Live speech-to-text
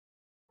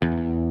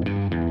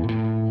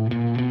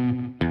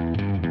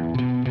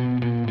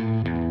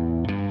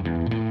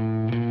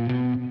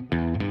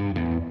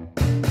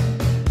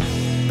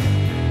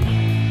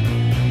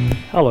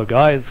Hello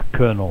guys,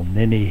 Colonel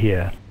Ninny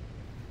here.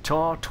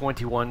 TAW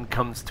 21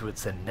 comes to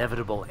its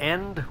inevitable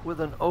end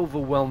with an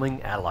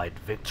overwhelming Allied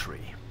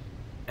victory.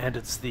 And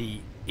it's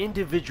the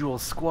individual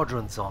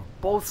squadrons on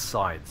both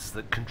sides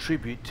that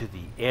contribute to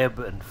the ebb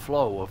and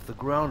flow of the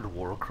ground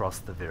war across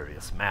the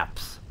various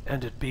maps.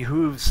 And it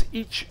behooves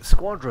each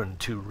squadron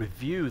to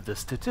review the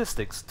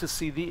statistics to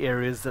see the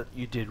areas that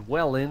you did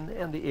well in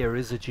and the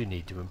areas that you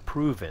need to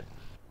improve in.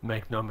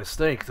 Make no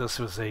mistake, this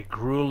was a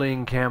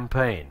grueling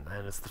campaign,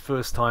 and it's the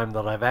first time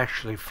that I've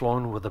actually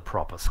flown with a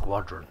proper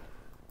squadron.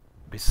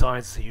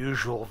 Besides the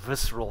usual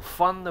visceral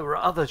fun, there were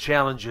other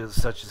challenges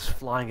such as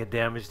flying a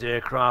damaged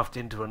aircraft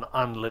into an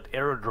unlit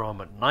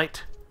aerodrome at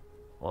night,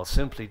 or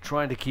simply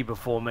trying to keep a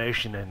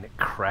formation in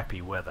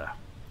crappy weather.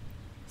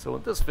 So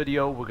in this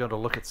video we're going to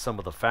look at some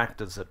of the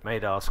factors that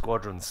made our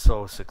squadron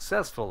so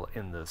successful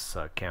in this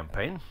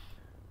campaign.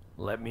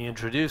 Let me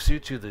introduce you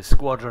to the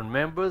squadron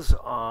members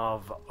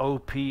of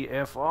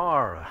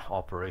OPFR,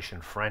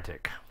 Operation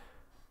Frantic.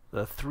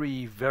 The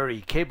three very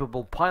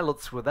capable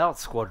pilots without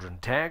squadron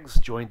tags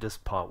joined us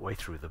partway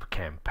through the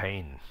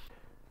campaign.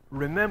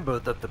 Remember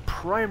that the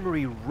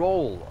primary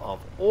role of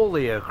all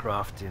the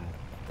aircraft in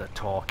the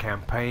TAW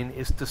campaign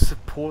is to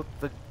support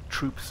the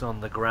troops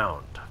on the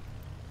ground.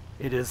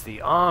 It is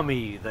the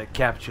army that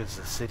captures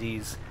the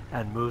cities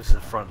and moves the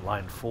front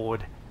line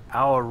forward.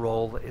 Our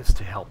role is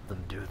to help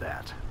them do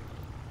that.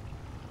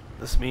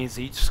 This means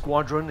each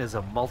squadron is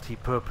a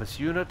multi-purpose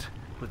unit,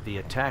 with the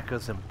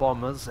attackers and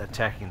bombers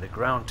attacking the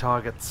ground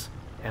targets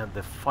and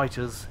the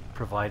fighters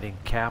providing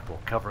cap or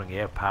covering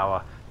air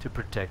power to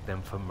protect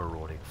them from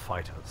marauding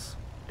fighters.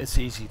 It's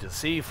easy to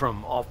see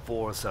from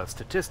OPFR's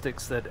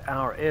statistics that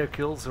our air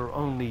kills are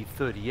only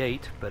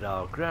 38, but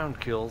our ground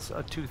kills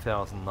are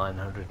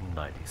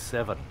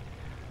 2,997.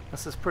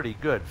 This is pretty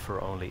good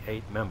for only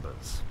 8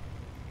 members.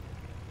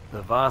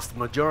 The vast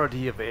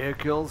majority of air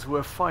kills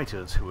were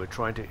fighters who were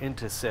trying to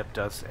intercept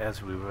us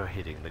as we were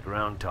hitting the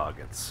ground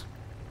targets.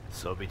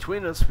 So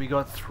between us we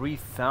got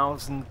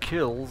 3,000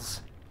 kills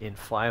in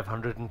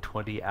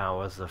 520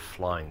 hours of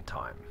flying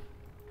time.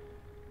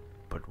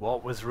 But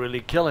what was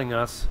really killing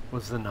us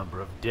was the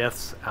number of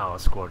deaths our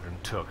squadron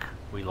took.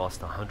 We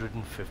lost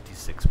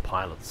 156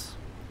 pilots.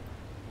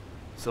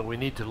 So we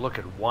need to look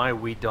at why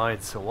we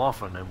died so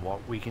often and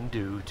what we can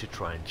do to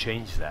try and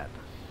change that.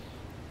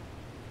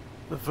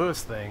 The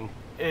first thing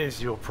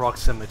is your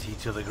proximity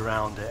to the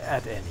ground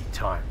at any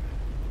time.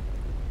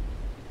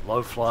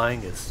 Low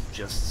flying is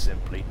just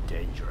simply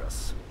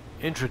dangerous.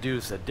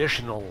 Introduce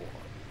additional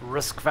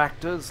risk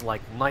factors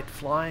like night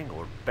flying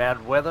or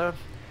bad weather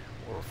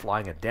or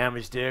flying a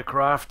damaged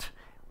aircraft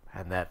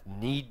and that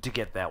need to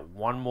get that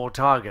one more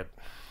target,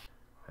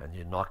 and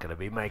you're not going to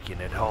be making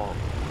it home.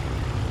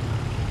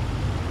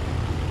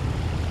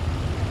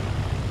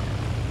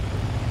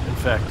 In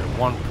fact, at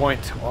one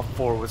point,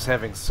 OPFR was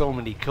having so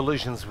many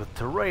collisions with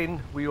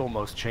terrain, we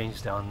almost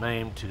changed our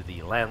name to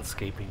the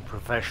Landscaping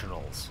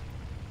Professionals.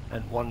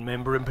 And one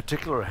member in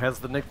particular has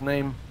the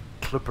nickname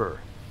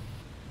Clipper.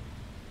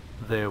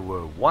 There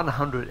were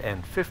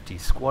 150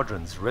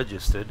 squadrons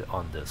registered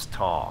on this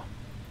TAW.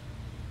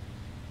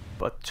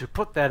 But to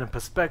put that in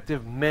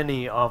perspective,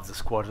 many of the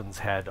squadrons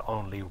had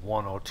only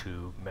 1 or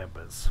 2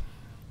 members.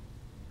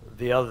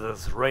 The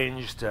others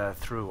ranged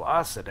through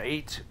us at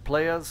 8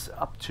 players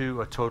up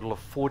to a total of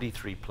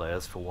 43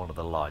 players for one of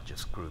the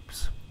largest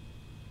groups.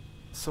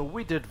 So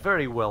we did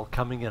very well,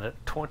 coming in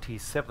at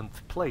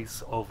 27th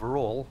place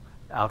overall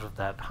out of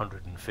that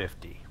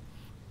 150,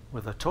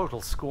 with a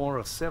total score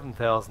of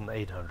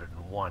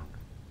 7,801.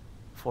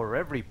 For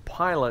every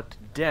pilot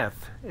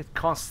death, it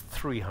costs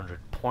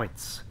 300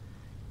 points.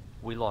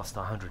 We lost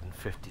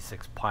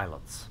 156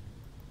 pilots.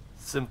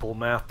 Simple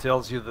math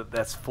tells you that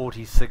that's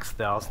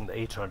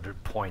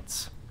 46,800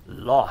 points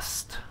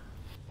lost.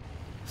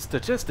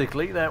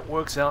 Statistically, that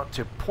works out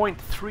to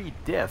 0.3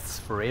 deaths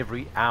for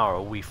every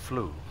hour we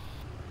flew.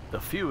 The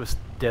fewest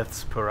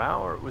deaths per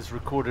hour was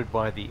recorded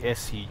by the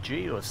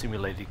SCG, or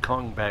Simulated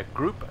Combat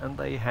Group, and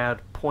they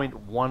had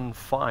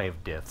 0.15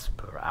 deaths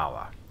per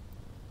hour.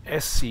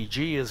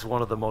 SCG is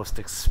one of the most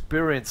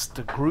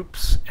experienced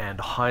groups and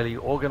highly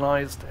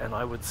organized, and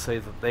I would say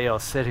that they are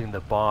setting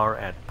the bar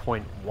at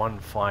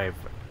 0.15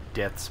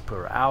 deaths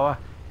per hour,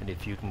 and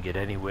if you can get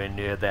anywhere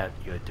near that,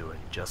 you're doing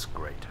just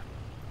great.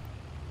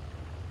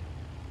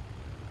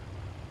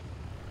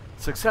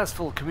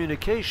 Successful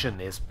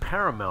communication is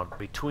paramount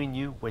between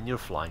you when you're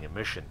flying a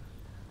mission.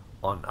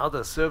 On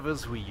other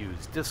servers we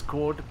use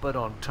Discord, but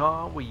on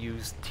TAW we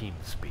use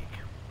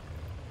TeamSpeak.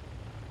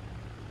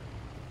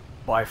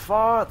 By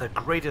far the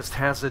greatest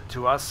hazard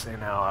to us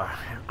in our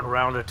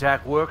ground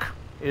attack work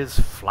is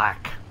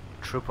flak,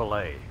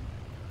 AAA.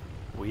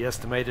 We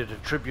estimate it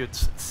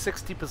attributes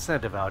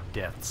 60% of our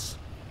deaths,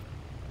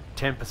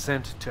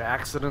 10% to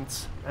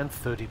accidents, and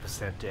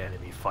 30% to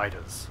enemy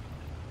fighters.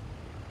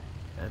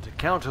 And to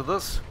counter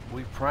this,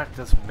 we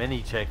practice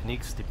many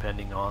techniques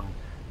depending on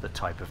the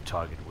type of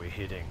target we're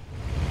hitting.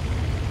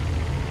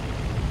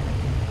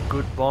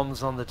 Good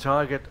bombs on the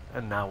target,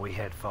 and now we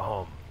head for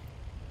home.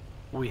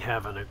 We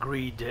have an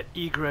agreed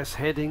egress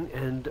heading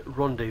and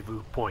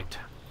rendezvous point,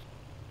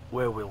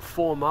 where we'll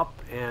form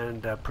up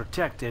and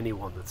protect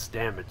anyone that's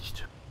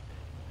damaged.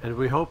 And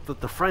we hope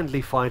that the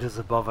friendly fighters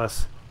above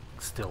us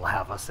still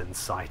have us in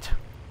sight.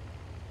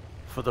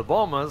 For the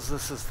bombers,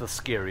 this is the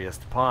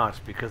scariest part,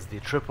 because the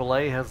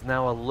AAA has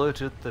now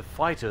alerted the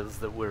fighters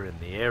that we're in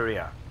the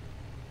area.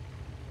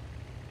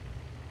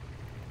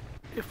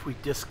 If we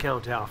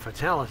discount our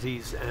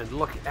fatalities and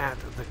look at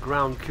the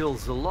ground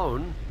kills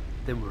alone,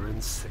 then we're in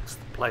 6th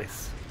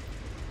place.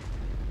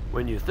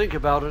 When you think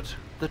about it,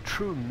 the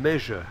true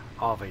measure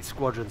of a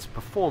squadron's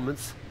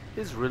performance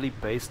is really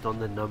based on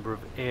the number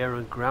of air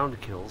and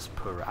ground kills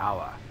per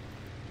hour.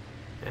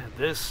 And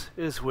this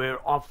is where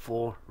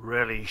OPFR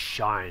really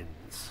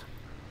shines.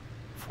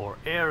 For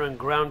air and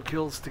ground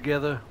kills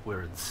together,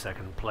 we're in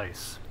 2nd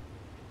place,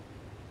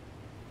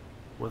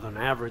 with an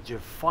average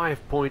of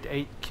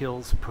 5.8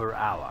 kills per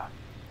hour.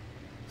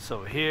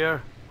 So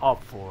here,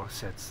 OPFR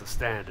sets the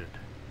standard.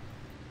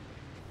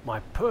 My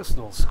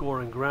personal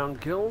score in ground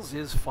kills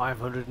is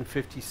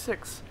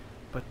 556,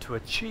 but to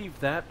achieve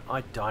that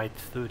I died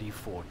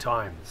 34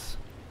 times.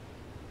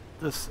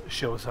 This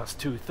shows us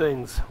two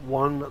things.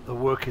 One, the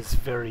work is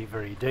very,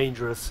 very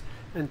dangerous,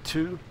 and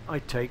two, I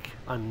take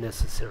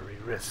unnecessary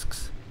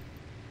risks.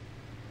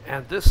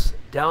 And this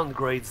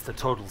downgrades the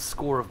total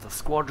score of the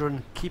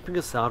squadron, keeping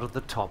us out of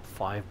the top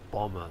 5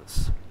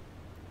 bombers.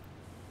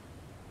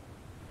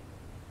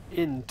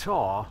 In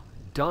TAW,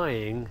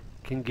 dying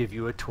can give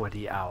you a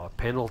 20-hour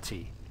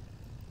penalty,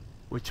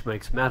 which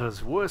makes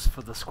matters worse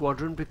for the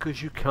squadron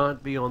because you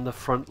can't be on the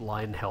front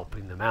line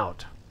helping them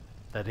out.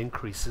 That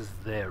increases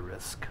their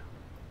risk.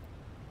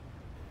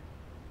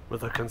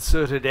 With a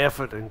concerted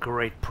effort and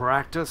great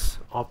practice,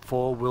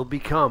 OPFR will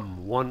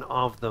become one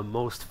of the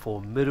most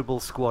formidable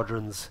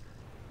squadrons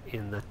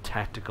in the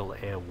Tactical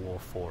Air War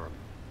Forum.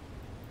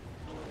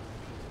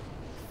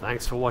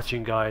 Thanks for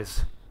watching,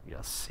 guys.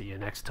 I'll see you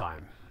next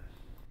time.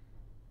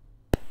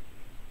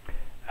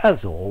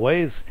 As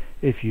always,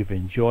 if you've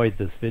enjoyed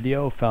this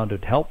video, found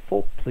it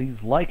helpful, please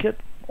like it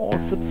or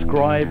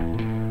subscribe.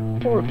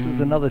 Or if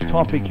there's another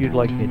topic you'd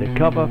like me to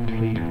cover,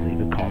 please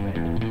leave a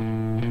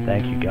comment.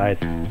 Thank you, guys.